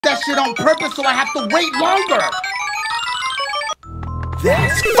shit on purpose so I have to wait longer.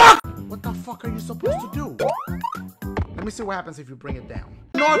 That's fuck. What the fuck are you supposed to do? Let me see what happens if you bring it down.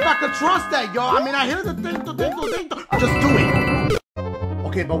 No, if I could trust that, y'all. I mean, I hear the thing. Just do it.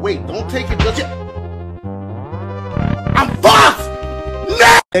 Okay, but wait, don't take it just yet. I'm fucked!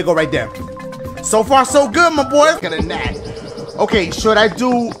 No! There you go, right there. So far, so good, my boy. Look at a gnat. Okay, should I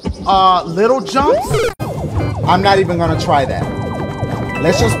do little jumps? I'm not even gonna try that.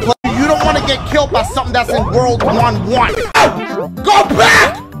 Let's just play. You don't want to get killed by something that's in World 1-1. Go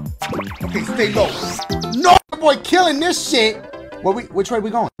back! Okay, stay low. No, boy, killing this shit. Which way we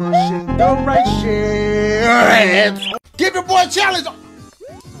going? Pushing the right shit. Give your boy a challenge.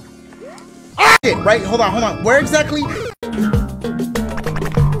 Ah, shit, right? Hold on. Where exactly?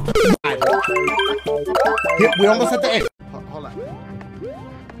 Here, we almost at the end. Hold on.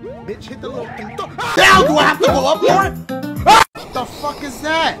 Bitch, hit the little thing. Now, do I have to go up more? Ah, what the fuck is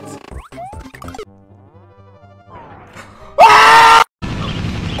that? Ah!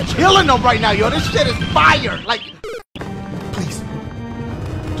 I'm killing them right now, yo. This shit is fire. Like, please.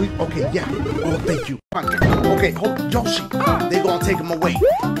 Okay, yeah. Oh, thank you. Okay, hold Yoshi. They gonna take him away.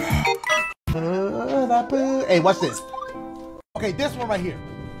 Hey, what's this? Okay, this one right here.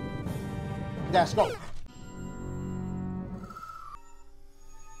 Let's go.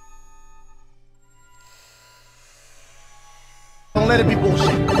 Don't let it be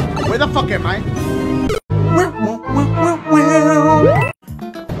bullshit. Where the fuck am I?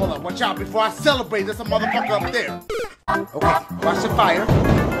 Hold on, watch out before I celebrate. There's a motherfucker up there. Okay, watch the fire.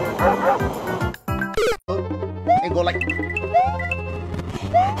 And go like...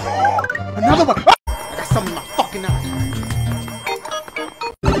 Another one! Ah! I got something in my fucking eye.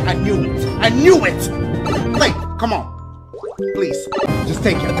 I knew it! Like, come on. Please, just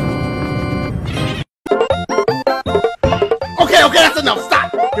take it. Okay, that's enough.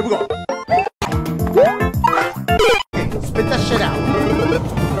 Stop. Here we go. Okay, spit that shit out.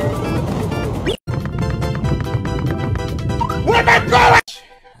 Where am I going?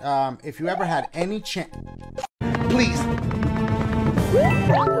 If you ever had any chance, please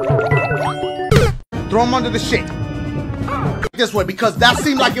throw him under the shit. This way, because that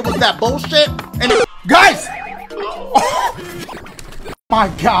seemed like it was that bullshit. And guys, oh my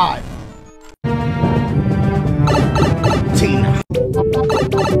God. Tina.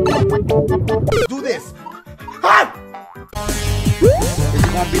 Do this. Ah! It's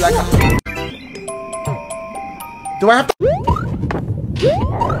gonna be like a... Do I have to...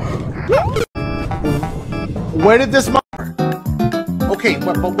 Where did this... Okay,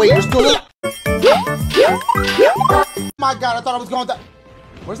 but wait, you're still... Oh my God, I thought I was going to...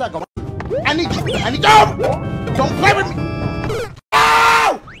 Where's that going? I need you. Don't play with me.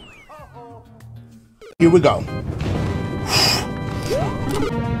 Oh! Here we go.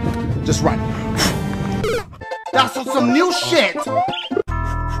 Just run. That's on some new shit.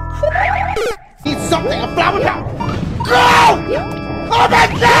 Need something. A flower now. Go! Oh my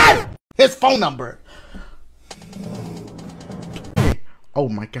God! His phone number. Oh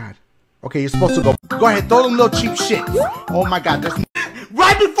my God. Okay, you're supposed to go. Go ahead, throw them little cheap shit. Oh my God, there's...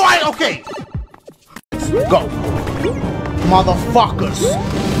 Right before I... Okay. Go. Motherfuckers.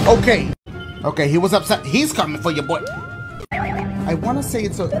 Okay. Okay, he was upset. He's coming for you, boy. I want to say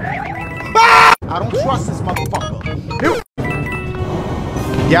it's a... Ah! I don't trust this motherfucker. Here.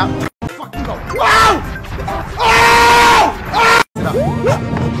 Yeah. Fucking go. Wow!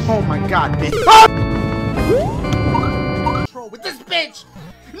 Oh my God, bitch. Oh! Control with this bitch.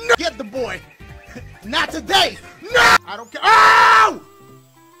 No. Get the boy. Not today. No. I don't care. Oh!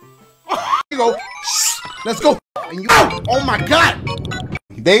 Here you go. Let's go. And you. Oh my God.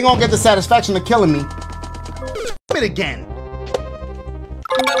 They ain't gonna get the satisfaction of killing me. It again.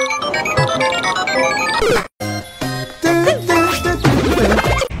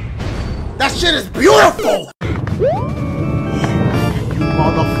 That shit is beautiful.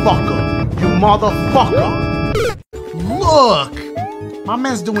 You motherfucker. Look. My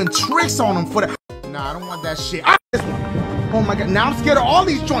man's doing tricks on him for that. Nah, I don't want that shit. This one. Oh my God. Now I'm scared of all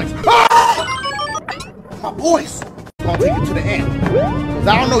these joints. Ah! My boys. I'm gonna take it to the end. Cause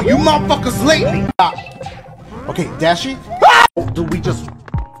I don't know you motherfuckers lately. Okay, Dashie. Ah! Do we just...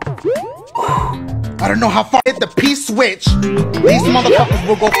 I don't know how far hit the P switch. These motherfuckers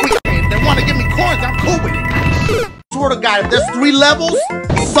will go free. If they want to give me coins, I'm cool with it. Swear to God, if there's 3 levels,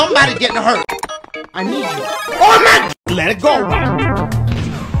 somebody getting hurt. I need you. Oh man! Let it go.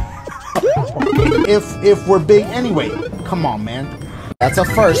 If we're big anyway. Come on, man. That's a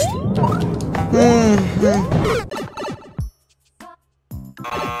first. Ooh,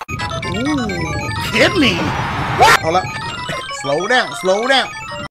 hit me. Hold up. Slow down, slow down.